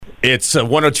It's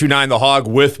 1029 The Hog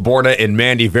with Borna and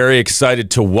Mandy. Very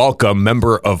excited to welcome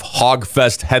member of HOG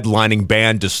Fest headlining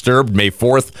band Disturbed May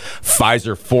 4th,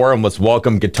 Fiserv Forum. Let's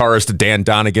welcome guitarist Dan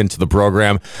Donegan to the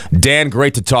program. Dan,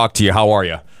 great to talk to you. How are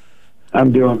you?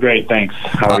 I'm doing great, thanks.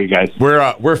 How are you guys?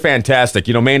 We're fantastic.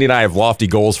 You know, Mandy and I have lofty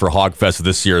goals for HOG Fest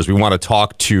this year as we want to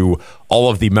talk to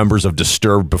all of the members of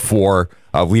Disturbed before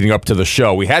leading up to the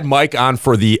show. We had Mike on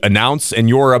for the announce, and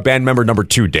you're a band member number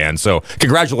 2, Dan. So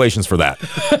congratulations for that.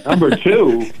 Number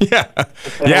 2? Yeah.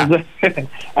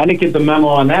 I didn't get the memo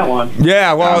on that one.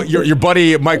 Yeah, well, your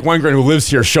buddy Mike Wengren, who lives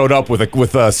here, showed up with a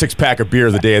 6-pack of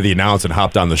beer the day of the announce and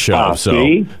hopped on the show.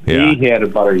 See? Yeah. He had a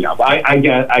buttery up. I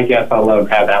guess I'll let him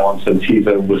have that one since he's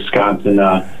a Wisconsin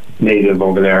native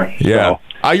over there. Yeah. So.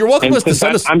 You're welcome to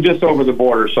send us. I'm just over the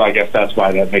border, so I guess that's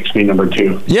why that makes me number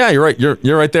 2. Yeah, you're right.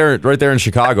 You're right there in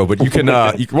Chicago. But you can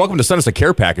you're welcome to send us a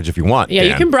care package if you want. Yeah,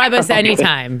 Dan. you can bribe us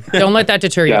anytime. Don't let that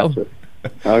deter you. Gotcha.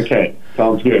 Okay,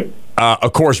 sounds good.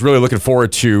 Of course, really looking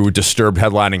forward to Disturbed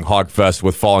headlining HOG Fest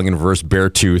with Falling in Reverse,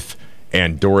 Beartooth,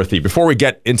 and Dorothy. Before we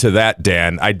get into that,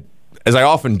 Dan, as I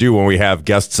often do when we have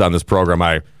guests on this program,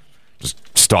 I just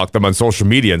stalk them on social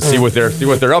media and see what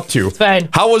they're up to. It's fine.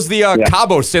 How was the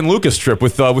Cabo San Lucas trip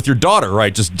with your daughter?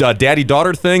 Right, just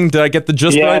daddy-daughter thing. Did I get the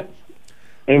gist right?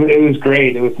 It was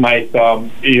great. It was nice.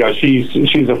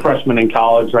 She's a freshman in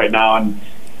college right now, and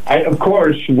of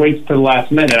course, she waits to the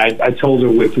last minute. I told her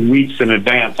with weeks in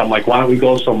advance. I'm like, why don't we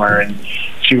go somewhere? And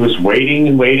she was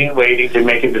waiting to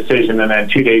make a decision. And then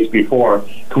 2 days before,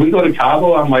 can we go to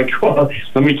Cabo? I'm like, well,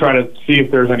 let me try to see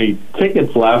if there's any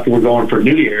tickets left. We're going for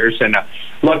New Year's. And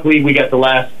luckily, we got the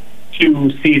last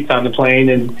 2 seats on the plane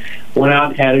and went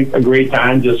out and had a great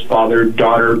time, just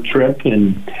father-daughter trip.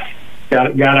 And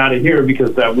got out of here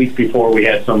because that week before we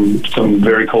had some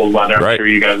very cold weather. I'm sure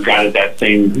you guys got it that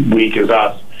same week as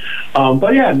us.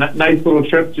 But yeah, nice little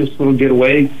trip, just a little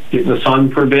getaway, get in the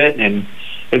sun for a bit. And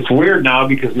it's weird now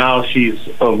because now she's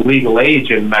of legal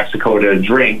age in Mexico to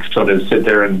drink. So to sit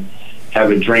there and have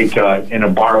a drink in a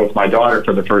bar with my daughter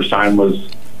for the first time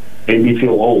made me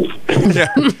feel old.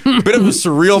 Yeah, bit of a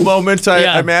surreal moment,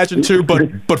 I imagine too,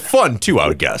 but fun too, I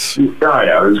would guess. Oh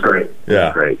yeah, it was great. Yeah, it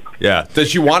was great. Yeah. Does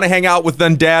she want to hang out with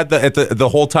Dad at the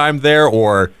whole time there,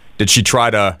 or did she try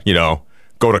to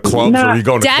go to clubs? Or are you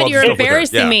going to Dad, clubs? you're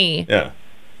embarrassing me. Yeah.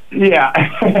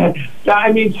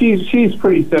 I mean, she's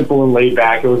pretty simple and laid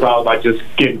back. It was all about just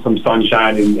getting some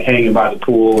sunshine and hanging by the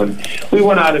pool. And we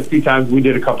went out a few times. We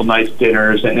did a couple nice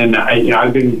dinners. And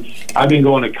I've been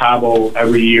going to Cabo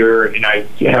every year, and I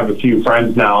have a few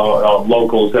friends now,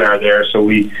 locals that are there. So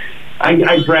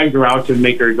I dragged her out to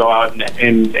make her go out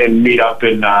and meet up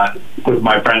with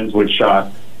my friends, which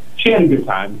she had a good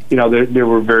time. They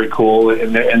were very cool,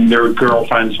 and their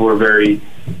girlfriends were very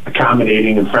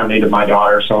accommodating and friendly to my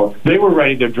daughter, so they were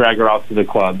ready to drag her out to the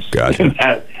clubs.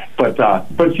 Gotcha.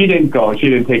 But she didn't go. She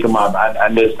didn't take them up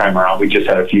on this time around. We just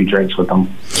had a few drinks with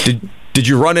them. Did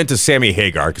you run into Sammy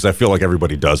Hagar? Because I feel like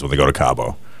everybody does when they go to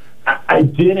Cabo. I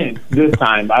didn't this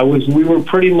time. We were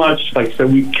pretty much, like I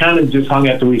said, we kind of just hung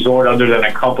at the resort other than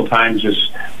a couple times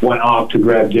just went off to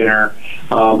grab dinner.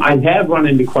 I have run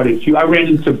into quite a few. I ran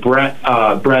into Brett,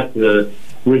 the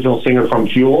original singer from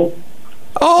Fuel.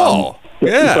 Oh,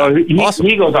 yeah. So awesome.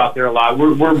 He goes out there a lot.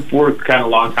 We're kind of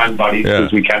longtime buddies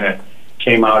because we kind of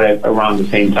came out at around the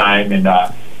same time. And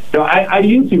I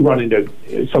usually run into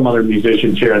some other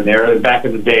musicians here and there. Back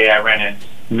in the day, I ran into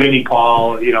Vinnie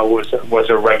Paul, was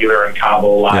a regular in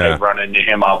Cabo. I've run into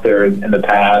him out there in the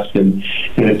past, and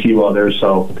a few others.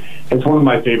 So it's one of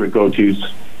my favorite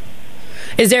go-tos.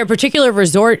 Is there a particular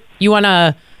resort you want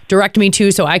to direct me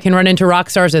to so I can run into rock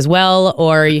stars as well,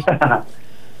 or?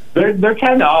 They're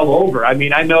kind of all over. I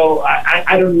mean, I know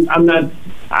I'm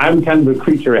kind of a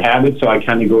creature of habit, so I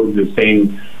kind of go to the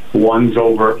same ones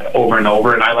over and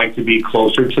over, and I like to be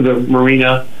closer to the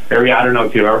marina area. I don't know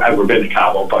if you've ever been to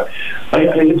Cabo, but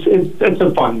it's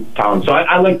a fun town. So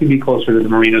I like to be closer to the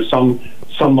marina. Some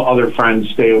other friends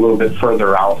stay a little bit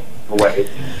further out away.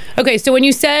 Okay, so when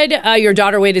you said your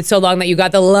daughter waited so long that you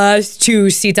got the last 2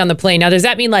 seats on the plane, now does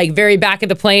that mean like very back of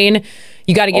the plane,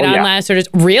 you got to get on last, or just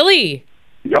really?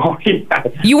 Oh yeah.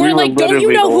 You weren't like, don't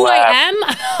you know who I am?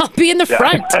 I'll be in the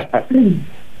front.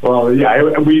 Well,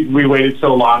 yeah, we waited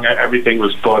so long, everything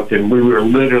was booked, and we were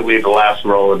literally the last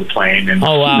row of the plane, and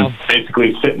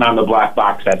basically sitting on the black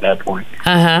box at that point.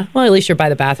 Well, at least you're by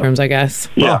the bathrooms, I guess.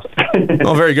 Yeah.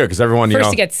 Well, very good, because everyone,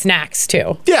 First to get snacks,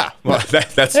 too. Yeah. Well,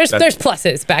 there's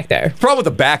pluses back there. The problem with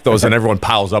the back, though, is that everyone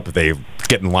piles up if they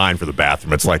get in line for the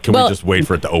bathroom. It's like, can we just wait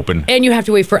for it to open? And you have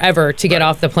to wait forever to get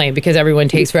off the plane because everyone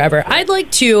takes forever. I'd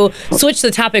like to switch the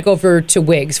topic over to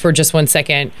wigs for just 1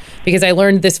 second, because I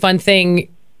learned this fun thing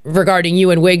regarding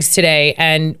you and wigs today.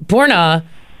 And Borna,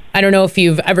 I don't know if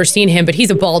you've ever seen him, but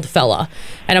he's a bald fella.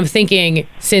 And I'm thinking,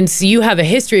 since you have a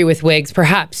history with wigs,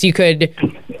 perhaps you could,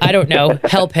 I don't know,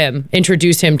 help him,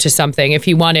 introduce him to something if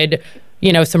he wanted,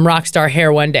 some rock star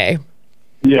hair one day.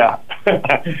 Yeah.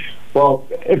 Well,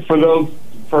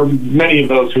 for many of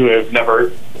those who have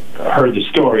never heard the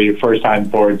story, the first time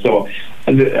for it, so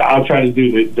I'll try to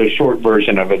do the short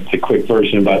version of it, the quick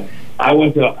version. But I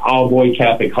went to all-boy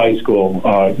Catholic high school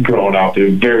growing up. It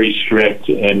was very strict,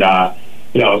 and so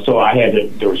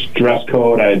there was dress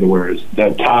code. I had to wear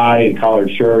the tie and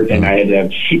collared shirt, and I had to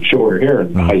have shorter hair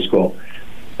in high school.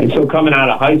 And so coming out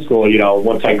of high school,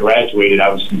 once I graduated, I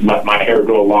was let my hair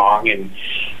grow long and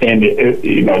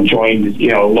joined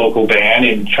a local band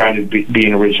and trying to be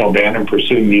an original band and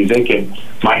pursue music. And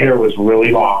my hair was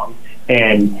really long,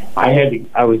 and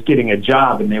I was getting a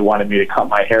job, and they wanted me to cut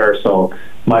my hair. So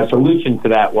my solution to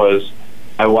that was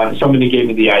somebody gave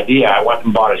me the idea. I went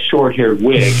and bought a short-haired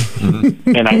wig,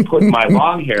 and I put my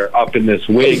long hair up in this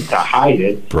wig to hide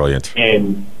it. Brilliant.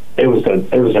 And it was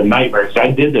a nightmare because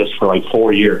I did this for like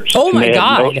 4 years. Oh my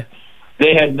God!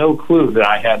 They had no clue that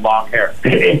I had long hair,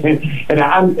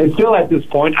 and still at this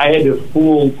point, I had to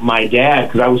fool my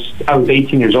dad because I was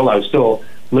 18 years old. I was still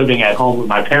living at home with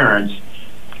my parents,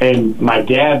 and my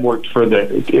dad worked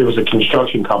it was a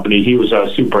construction company. He was a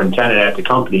superintendent at the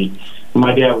company.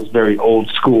 My dad was very old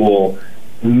school,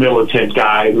 militant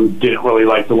guy who didn't really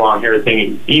like the long hair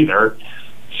thing either.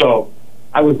 So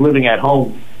I was living at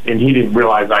home, and he didn't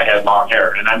realize I had long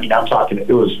hair. And I'm talking, it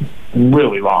was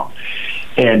really long.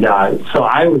 And so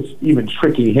I was even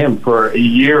tricking him for a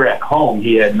year at home.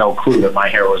 He had no clue that my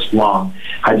hair was long.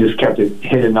 I just kept it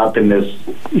hidden up in this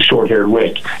short-haired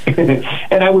wig.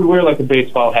 And I would wear like a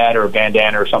baseball hat or a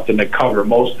bandana or something to cover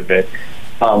most of it.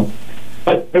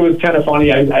 But it was kind of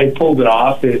funny. I pulled it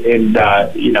off, and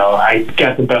I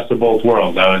got the best of both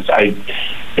worlds. I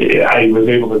was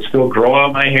able to still grow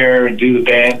out my hair and do the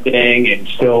band thing and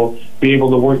still be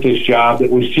able to work this job. It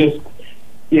was just,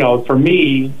 for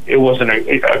me, it wasn't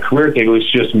a career thing. It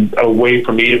was just a way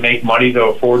for me to make money to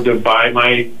afford to buy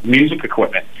my music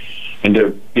equipment and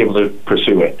to be able to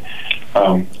pursue it.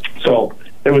 So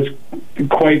it was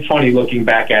quite funny looking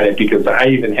back at it because I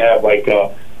even have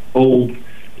old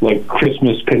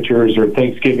Christmas pictures or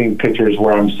Thanksgiving pictures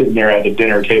where I'm sitting there at a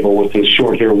dinner table with this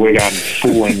short hair wig on,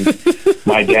 fooling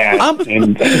my dad.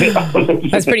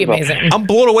 That's pretty amazing. I'm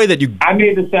blown away that I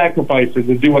made the sacrifices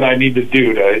to do what I need to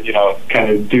do to, kind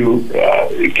of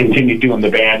continue doing the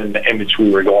band and the image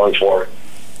we were going for.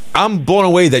 I'm blown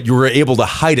away that you were able to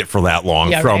hide it for that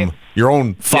long from your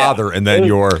own father and then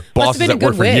your bosses that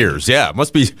worked for years. Yeah, it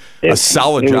must be a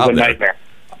solid job. It was a nightmare.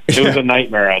 It was a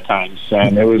nightmare at times,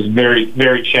 and it was very,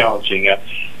 very challenging.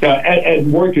 At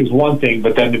work is one thing,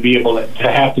 but then to be able to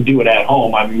have to do it at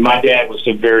home. I mean, my dad was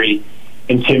a very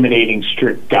intimidating,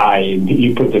 strict guy, and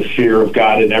he put the fear of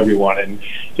God in everyone.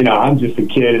 And I'm just a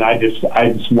kid, and I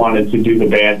just wanted to do the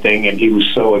band thing, and he was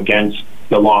so against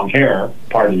the long hair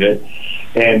part of it,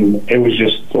 and it was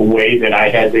just a way that I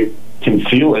had to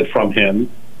conceal it from him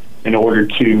in order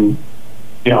to,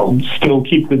 still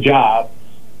keep the job,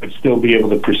 but still be able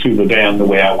to pursue the band the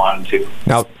way I wanted to.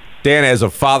 Now, Dan, as a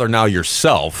father now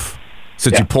yourself,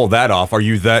 since you pulled that off, do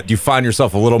you find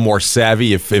yourself a little more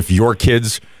savvy if your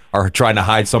kids are trying to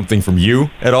hide something from you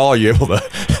at all? Are you able to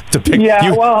pick?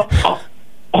 Yeah, well,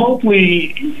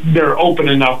 hopefully they're open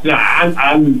enough.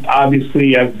 I'm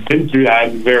obviously, I've been through that.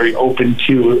 I'm very open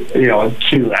to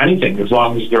to anything as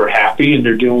long as they're happy and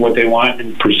they're doing what they want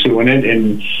and pursuing it.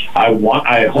 And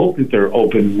I hope that they're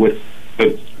open with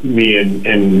me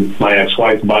and my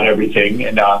ex-wife about everything,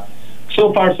 and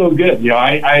so far so good.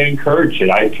 I encourage it.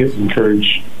 I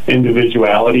encourage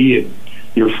individuality and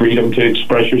your freedom to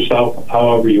express yourself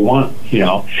however you want.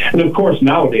 And of course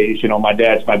nowadays, my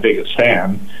dad's my biggest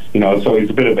fan. So he's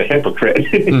a bit of a hypocrite.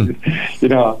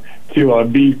 To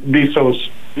be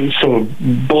so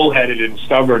bullheaded and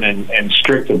stubborn and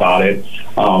strict about it.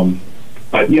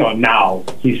 But, now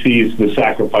he sees the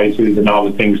sacrifices and all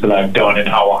the things that I've done and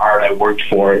how hard I worked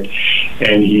for it.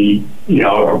 And he,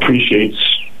 appreciates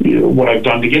what I've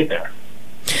done to get there.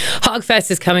 HOG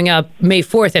Fest is coming up May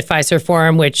 4th at Fiserv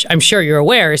Forum, which I'm sure you're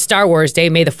aware is Star Wars Day.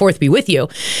 May the 4th be with you.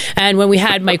 And when we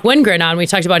had Mike Wingren on, we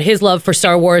talked about his love for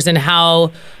Star Wars and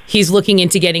how he's looking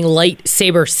into getting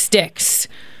lightsaber sticks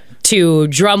to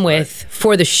drum with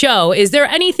for the show. Is there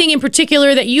anything in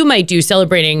particular that you might do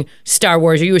celebrating Star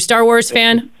Wars? Are you a Star Wars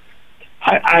fan?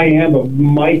 I am. But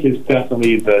Mike is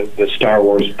definitely the Star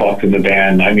Wars buff in the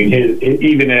band. I mean,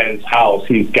 even at his house,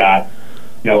 he's got,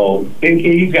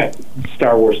 he's got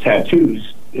Star Wars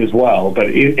tattoos as well. But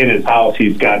in his house,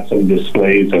 he's got some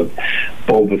displays of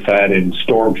Boba Fett and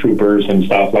stormtroopers and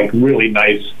stuff, like really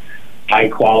nice, high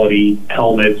quality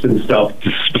helmets and stuff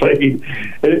displayed.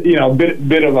 That's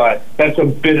a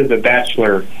bit of the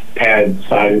bachelor pad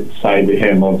side to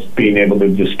him of being able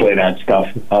to display that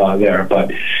stuff there.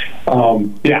 But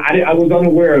I was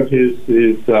unaware of his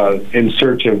in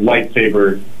search of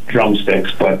lightsaber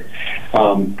drumsticks, but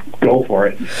go for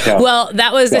it. So, well,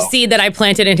 that was a seed that I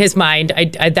planted in his mind.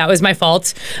 That was my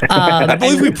fault. I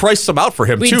believe we priced some out for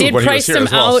him too when he was here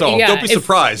as well. So don't be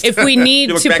surprised. If we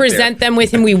need to present them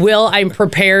with him, we will. I'm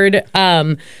prepared.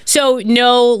 So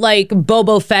no like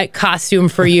Boba Fett costume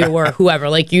for you or whoever.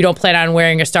 Like you don't plan on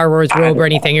wearing a Star Wars robe or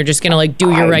anything. You're just gonna like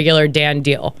do your regular Dan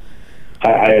deal.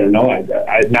 I don't know.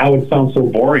 Now it sounds so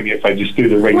boring if I just do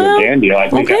the regular Dan deal. I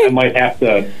think I might have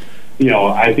to.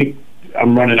 I think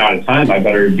I'm running out of time. I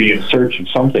better be in search of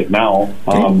something now.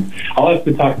 I'll have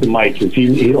to talk to Mike because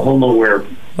he'll know where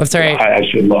I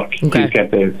should look. Okay. He's got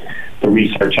the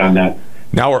research on that.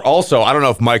 Now we're also, I don't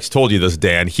know if Mike's told you this,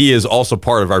 Dan, he is also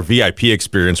part of our VIP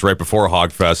experience right before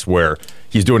HOG Fest where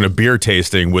he's doing a beer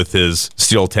tasting with his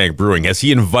Steel Tank Brewing. Has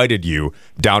he invited you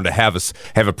down to have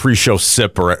a pre-show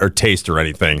sip or taste or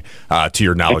anything to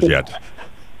your knowledge yet?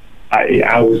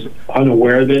 I was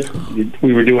unaware that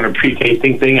we were doing a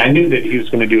pre-tasting thing. I knew that he was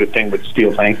going to do a thing with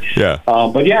Steel Tank. Yeah.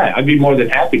 But I'd be more than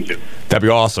happy to. That'd be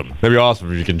awesome. That'd be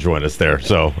awesome if you can join us there.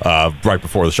 So right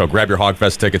before the show, grab your HOG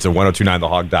Fest tickets at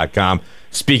 1029thehog.com.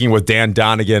 Speaking with Dan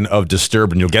Donegan of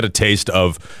Disturbed, and you'll get a taste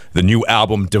of the new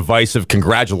album, Divisive.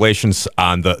 Congratulations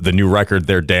on the new record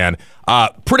there, Dan.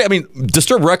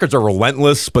 Disturbed records are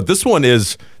relentless, but this one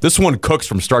cooks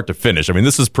from start to finish. I mean,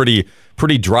 this is pretty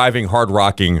driving,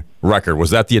 hard-rocking record. Was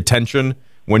that the intention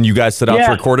when you guys set out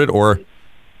to record it, or?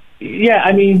 Yeah,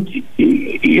 I mean,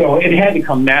 it had to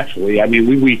come naturally. I mean,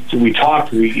 we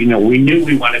talked. We knew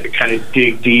we wanted to kind of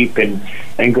dig deep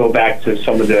and go back to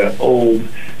some of the old,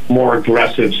 more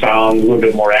aggressive sound, a little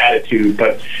bit more attitude.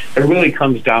 But it really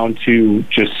comes down to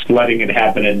just letting it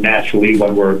happen naturally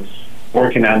when we're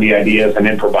working on the ideas and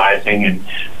improvising. And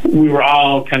we were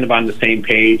all kind of on the same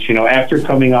page. After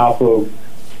coming off of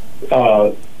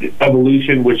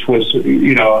Evolution, which was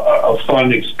a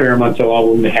fun experimental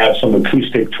album to have some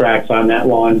acoustic tracks on that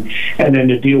one, and then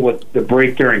to deal with the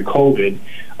break during COVID,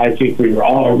 I think we were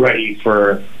all ready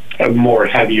for a more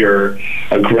heavier,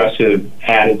 aggressive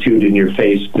attitude in your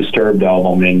face Disturbed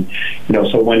album. And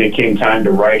so when it came time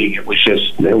to writing, it was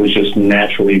just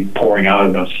naturally pouring out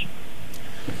of us.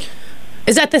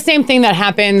 Is that the same thing that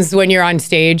happens when you're on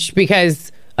stage?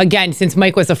 Because again, since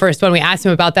Mike was the first one, we asked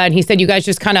him about that, and he said you guys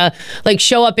just kind of like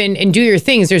show up and do your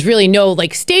things. There's really no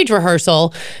like stage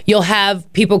rehearsal. You'll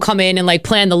have people come in and like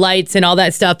plan the lights and all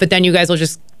that stuff, but then you guys will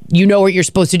just what you're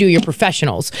supposed to do. You're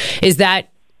professionals. Is that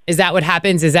what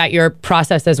happens? Is that your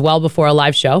process as well before a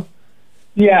live show?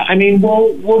 Yeah, I mean,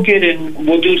 we'll get in.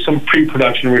 We'll do some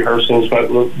pre-production rehearsals, but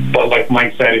like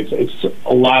Mike said, it's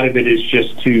a lot of it is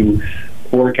just to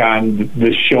work on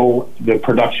the show, the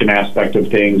production aspect of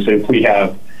things. If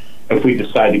we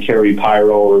decide to carry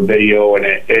pyro or video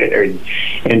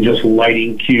and just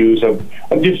lighting cues of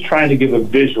just trying to give a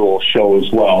visual show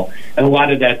as well. And a lot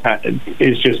of that time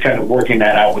is just kind of working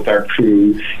that out with our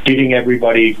crew, getting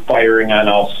everybody firing on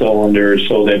all cylinders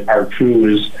so that our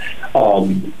crew is,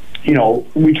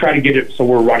 we try to get it so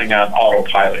we're running on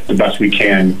autopilot the best we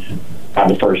can on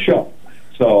the first show.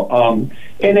 So,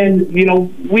 and then,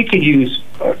 we could use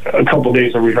a couple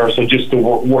days of rehearsal just to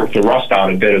work the rust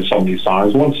out a bit of some of these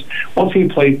songs. Once we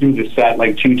play through the set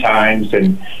like 2 times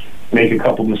and make a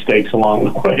couple mistakes along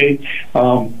the way,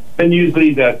 then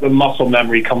usually the muscle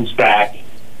memory comes back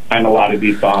on a lot of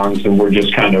these songs, and we're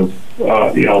just kind of,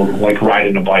 like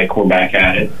riding a bike, we're back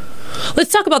at it.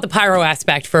 Let's talk about the pyro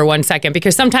aspect for 1 second,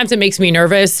 because sometimes it makes me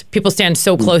nervous. People stand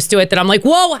so close to it that I'm like,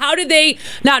 whoa, how did they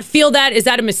not feel that? Is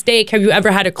that a mistake? Have you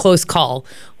ever had a close call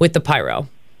with the pyro?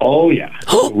 Oh, yeah.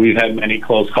 We've had many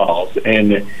close calls.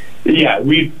 And,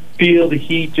 we feel the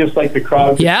heat just like the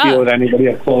crowd can feel it, anybody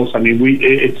up close. I mean,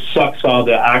 it sucks all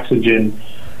the oxygen,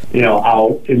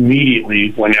 out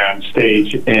immediately when you're on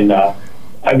stage. And,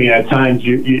 at times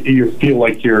you feel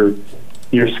like your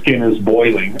skin is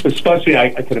boiling. Especially, I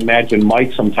can imagine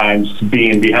Mike sometimes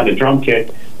being behind the drum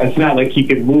kit. It's not like he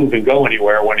can move and go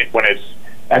anywhere when it's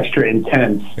extra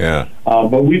intense. Yeah.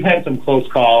 But we've had some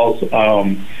close calls.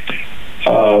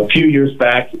 A few years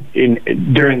back,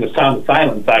 during the Sound of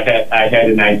Silence, I had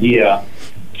an idea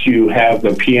to have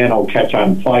the piano catch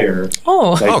on fire.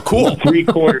 Oh, cool! Three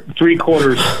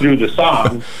quarters through the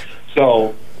song.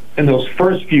 So in those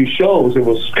first few shows, it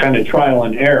was kind of trial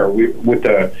and error. With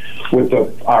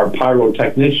our pyro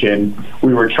technician,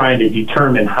 we were trying to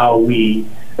determine how we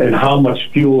and how much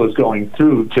fuel is going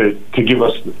through to give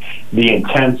us the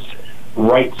intense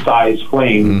right size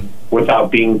flame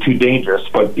without being too dangerous,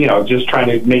 but just trying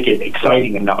to make it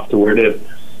exciting enough to where it is.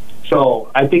 So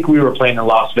I think we were playing in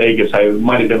Las Vegas. It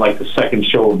might have been like the second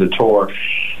show of the tour,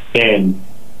 and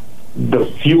the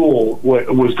fuel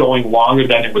was going longer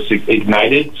than it was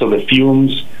ignited, so the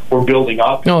fumes were building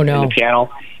up in the piano.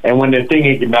 And when the thing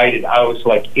ignited, I was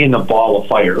like in a ball of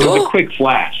fire. It was a quick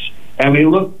flash. I mean, it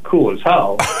looked cool as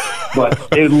hell, but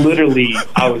it literally,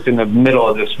 I was in the middle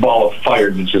of this ball of fire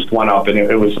that just went up, and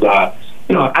it was, I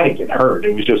didn't get hurt.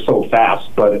 It was just so fast,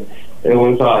 but it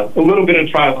was a little bit of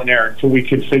trial and error until we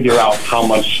could figure out how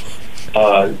much,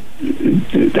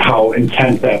 how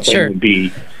intense that thing would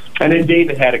be. And then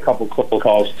David had a couple close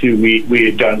calls, too. We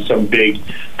had done some big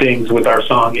things with our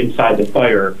song Inside the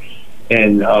Fire,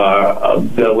 and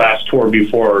the last tour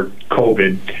before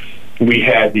COVID, we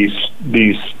had these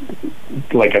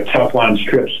like a Teflon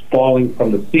strips falling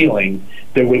from the ceiling.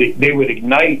 They would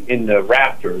ignite in the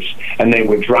rafters, and they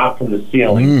would drop from the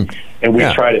ceiling. And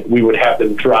we would have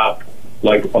them drop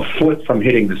like a foot from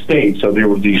hitting the stage. So there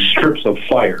were these strips of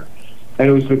fire, and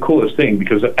it was the coolest thing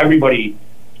because everybody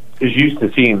is used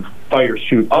to seeing fire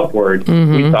shoot upward.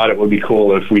 We thought it would be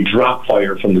cool if we drop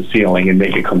fire from the ceiling and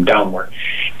make it come downward.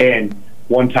 And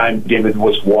one time David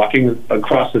was walking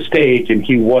across the stage and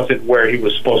he wasn't where he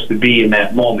was supposed to be in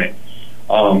that moment.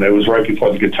 It was right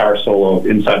before the guitar solo of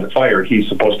Inside the Fire. He's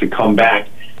supposed to come back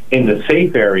in the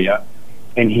safe area,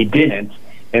 and he didn't.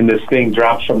 And this thing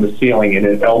drops from the ceiling, and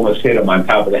it almost hit him on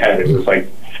top of the head. It was like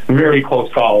a very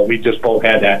close call. We just both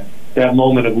had that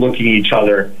moment of looking at each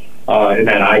other and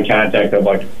that eye contact of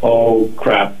like, oh,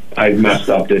 crap, I messed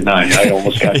up, didn't I? I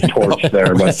almost got torched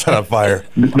there. But set on fire.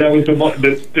 That was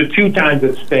the two times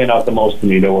that stand out the most to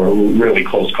me that were really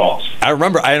close calls. I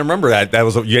remember that. That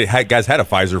was you guys had a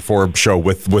Fiserv Forum show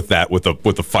with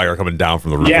the fire coming down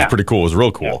from the roof. It was pretty cool. It was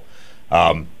real cool.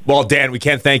 Yeah. Well, Dan, we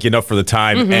can't thank you enough for the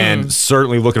time, and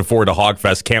certainly looking forward to HOG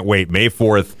Fest. Can't wait. May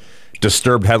 4th,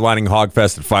 Disturbed headlining HOG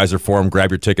Fest at Fiserv Forum.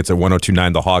 Grab your tickets at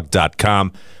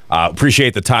 1029thehog.com.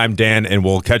 Appreciate the time, Dan, and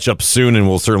we'll catch up soon, and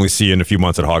we'll certainly see you in a few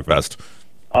months at HOG Fest.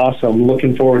 Awesome.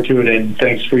 Looking forward to it, and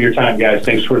thanks for your time, guys.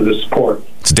 Thanks for the support.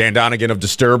 It's Dan Donegan of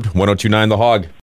Disturbed, 1029 The Hog.